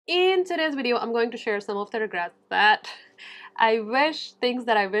in today's video, I'm going to share some of the regrets that things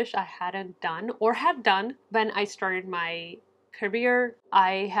that I wish I hadn't done or had done when I started my career.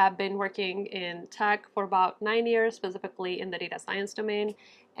 I have been working in tech for about 9 years, specifically in the data science domain.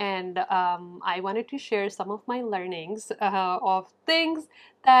 And I wanted to share some of my learnings of things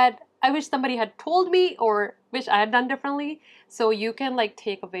that I wish somebody had told me or wish I had done differently. So you can like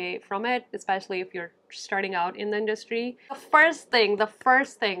take away from it, especially if you're starting out in the industry. The first thing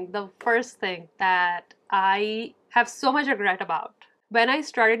that I have so much regret about. When I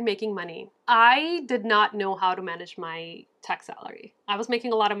started making money, I did not know how to manage my tech salary. I was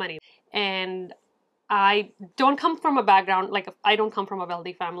making a lot of money, and I don't come from a background, like I don't come from a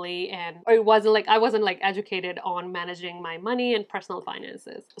wealthy family, and I wasn't like educated on managing my money and personal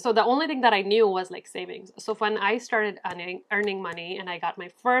finances. So the only thing that I knew was like savings. So when I started earning money and I got my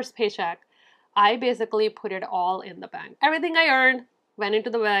first paycheck, I basically put it all in the bank. Everything I earned went into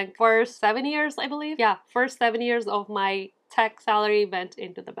the bank. First 7 years, I believe. Yeah, first 7 years of my tech salary went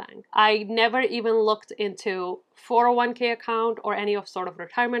into the bank. I never even looked into 401k account or any of sort of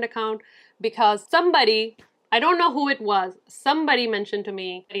retirement account because somebody, I don't know who it was, somebody mentioned to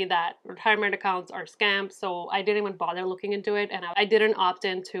me that retirement accounts are scams, so I didn't even bother looking into it, and I didn't opt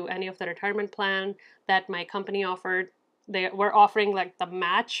into any of the retirement plan that my company offered. They were offering like the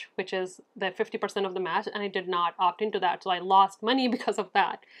match, which is the 50% of the match, and I did not opt into that, so I lost money because of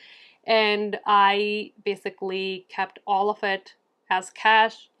that. And I basically kept all of it as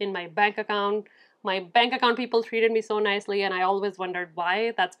cash in my bank account. My bank account people treated me so nicely, and I always wondered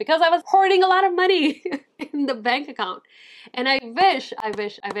why. That's because I was hoarding a lot of money in the bank account. And I wish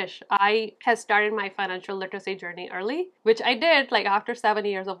I had started my financial literacy journey early, which I did like after 7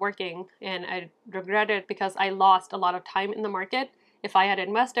 years of working, and I regret it because I lost a lot of time in the market. If I had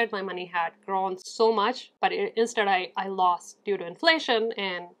invested, my money had grown so much, but instead I lost due to inflation,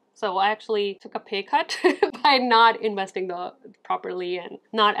 and so I actually took a pay cut by not investing properly and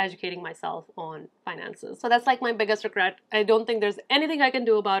not educating myself on finances. So that's like my biggest regret. I don't think there's anything I can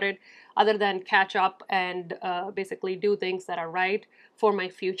do about it other than catch up and basically do things that are right for my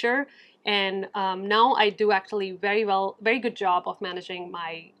future. And now I do actually very good job of managing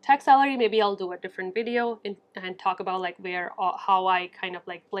my tech salary. Maybe I'll do a different video and talk about like how I kind of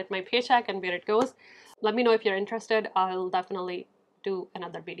like split my paycheck and where it goes. Let me know if you're interested. I'll definitely do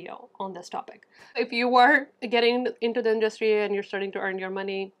another video on this topic. If you are getting into the industry and you're starting to earn your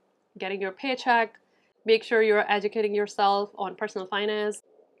money, getting your paycheck, make sure you're educating yourself on personal finance.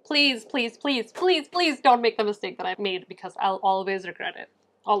 Please, please, please, please, please don't make the mistake that I've made because I'll always regret it.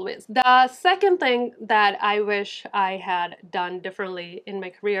 Always. The second thing that I wish I had done differently in my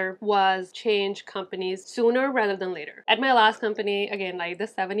career was change companies sooner rather than later. At my last company, again, like the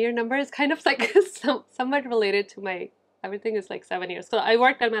 7-year number is kind of like somewhat related to my everything is like 7 years. So I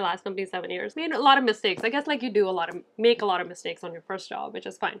worked at my last company 7 years. Made a lot of mistakes. I guess like you make a lot of mistakes on your first job, which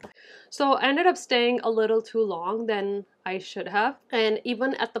is fine. So I ended up staying a little too long than I should have. And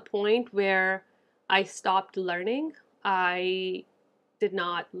even at the point where I stopped learning, I did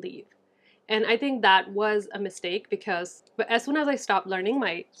not leave. And I think that was a mistake because as soon as I stopped learning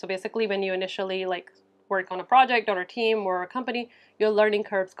so basically when you initially like work on a project or a team or a company, your learning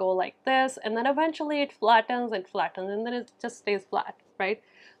curves go like this, and then eventually it flattens and flattens, and then it just stays flat, right?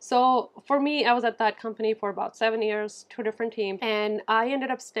 So for me, I was at that company for about 7 years, 2 different teams, and I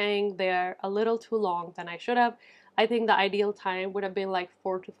ended up staying there a little too long than I should have. I think the ideal time would have been like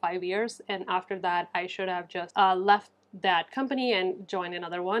 4 to 5 years, and after that, I should have just left that company and join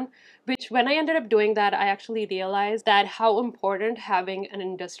another one, which when I ended up doing that, I actually realized that how important having an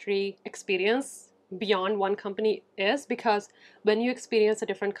industry experience beyond one company is, because when you experience a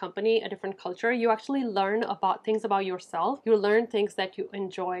different company, a different culture, you actually learn about things about yourself. You learn things that you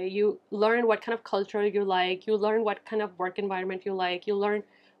enjoy. You learn what kind of culture you like. You learn what kind of work environment you like. You learn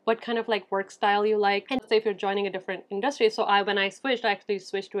what kind of like work style you like. And say if you're joining a different industry, so when I switched, I actually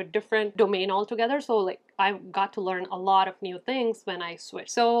switched to a different domain altogether. So like I got to learn a lot of new things when I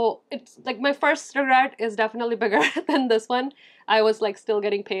switched. So it's like my first regret is definitely bigger than this one. I was like still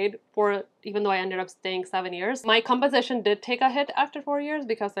getting paid for, even though I ended up staying 7 years. My compensation did take a hit after 4 years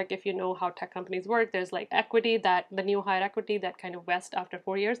because like if you know how tech companies work, there's like equity, that the new hire equity that kind of vests after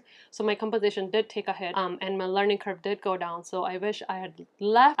 4 years. So my compensation did take a hit and my learning curve did go down. So I wish I had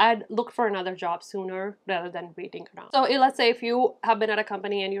left. I'd look for another job sooner rather than waiting around. So let's say if you have been at a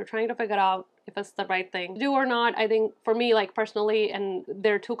company and you're trying to figure out if it's the right thing to do or not, I think for me, like personally, and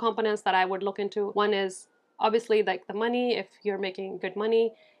there are 2 components that I would look into. One is obviously like the money, if you're making good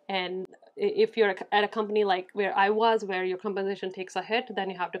money, and if you're at a company like where I was, where your compensation takes a hit, then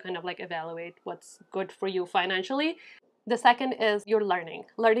you have to kind of like evaluate what's good for you financially. The second is your learning.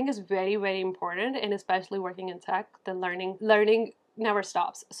 Learning is very, very important, and especially working in tech, the learning never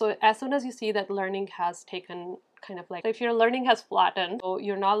stops. So as soon as you see that learning has taken kind of like, if your learning has flattened, so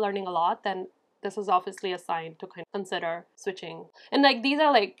you're not learning a lot, then this is obviously a sign to kind of consider switching. And like these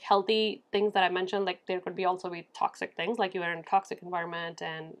are like healthy things that I mentioned. Like there could be also be toxic things, like you are in a toxic environment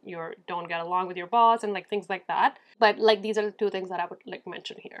and you don't get along with your boss and like things like that. But like these are the two things that I would like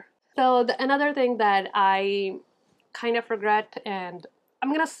mention here. So another thing that I kind of regret, and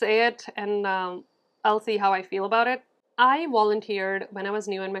I'm gonna say it, and I'll see how I feel about it. I volunteered when I was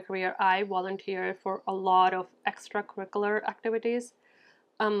new in my career. I volunteered for a lot of extracurricular activities.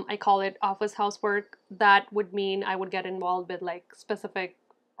 I call it office housework. That would mean I would get involved with like specific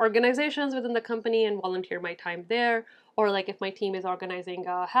organizations within the company and volunteer my time there. Or like if my team is organizing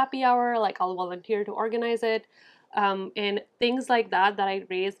a happy hour, like I'll volunteer to organize it. And things like that, that I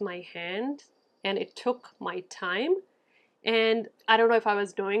raised my hand and it took my time. And I don't know if I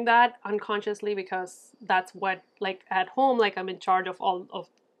was doing that unconsciously because that's what, like at home, like I'm in charge of all of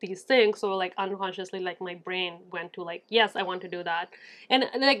these things. So like unconsciously, like my brain went to like, yes, I want to do that. And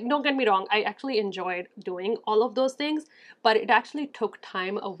like, don't get me wrong, I actually enjoyed doing all of those things, but it actually took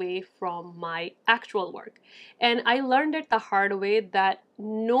time away from my actual work. And I learned it the hard way that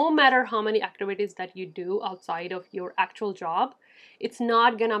no matter how many activities that you do outside of your actual job, it's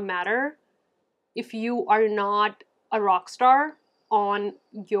not gonna matter if you are not a rock star on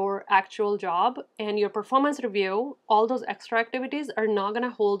your actual job, and your performance review, all those extra activities are not going to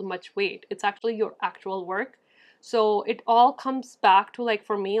hold much weight. It's actually your actual work. So it all comes back to, like,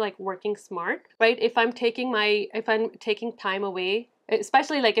 for me, like working smart, right? If I'm taking time away,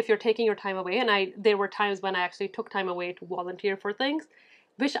 especially like if you're taking your time away, and there were times when I actually took time away to volunteer for things,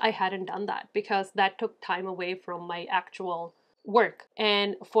 wish I hadn't done that because that took time away from my actual work.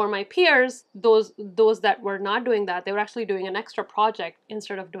 And for my peers, those that were not doing that, they were actually doing an extra project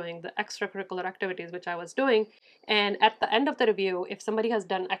instead of doing the extracurricular activities which I was doing. And at the end of the review, if somebody has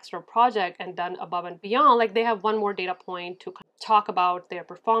done extra project and done above and beyond, like they have one more data point to talk about their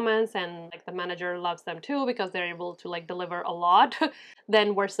performance, and like the manager loves them too because they're able to like deliver a lot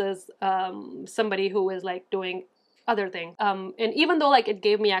then versus somebody who is like doing other things. And even though like it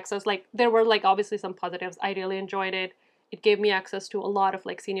gave me access, like there were like obviously some positives, I really enjoyed it. It gave me access to a lot of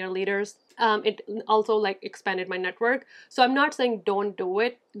like senior leaders. It also like expanded my network. So I'm not saying don't do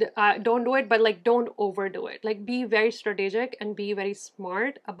it, but like don't overdo it. Like be very strategic and be very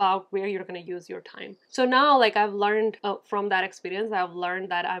smart about where you're going to use your time. So now like I've learned from that experience, I've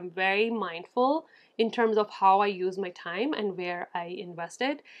learned that I'm very mindful in terms of how I use my time and where I invest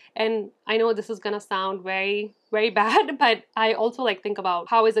it. And I know this is gonna sound very, very bad, but I also like think about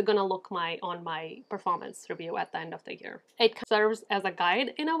how is it gonna look on my performance review at the end of the year. It serves as a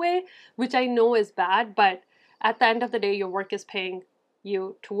guide in a way, which I know is bad, but at the end of the day, your work is paying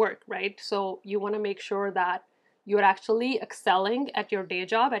you to work, right? So you wanna make sure that you're actually excelling at your day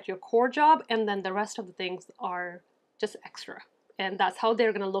job, at your core job, and then the rest of the things are just extra. And that's how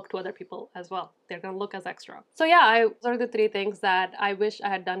they're going to look to other people as well. They're going to look as extra. So yeah, those are the 3 things that I wish I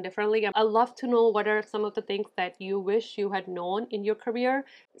had done differently. I'd love to know what are some of the things that you wish you had known in your career.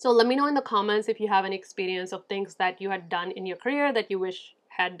 So let me know in the comments if you have any experience of things that you had done in your career that you wish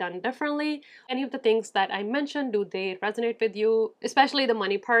had done differently. Any of the things that I mentioned, do they resonate with you? Especially the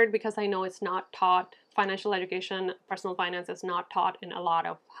money part, because I know it's not taught. Financial education, personal finance is not taught in a lot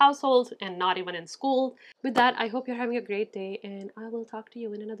of households and not even in school. With that, I hope you're having a great day, and I will talk to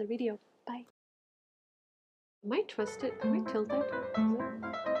you in another video. Bye. Am I twisted? Am I tilted? Is it? Oh,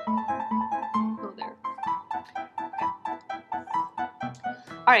 there. Okay.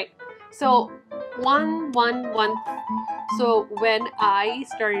 All right. So one. So when I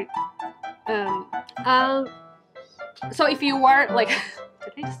started, so if you were like,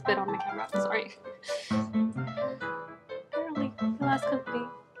 did I just spit on my camera? Sorry. Apparently, the last company.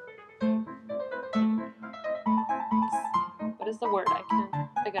 What is the word? I can't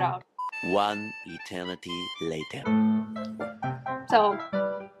figure out. One eternity later. So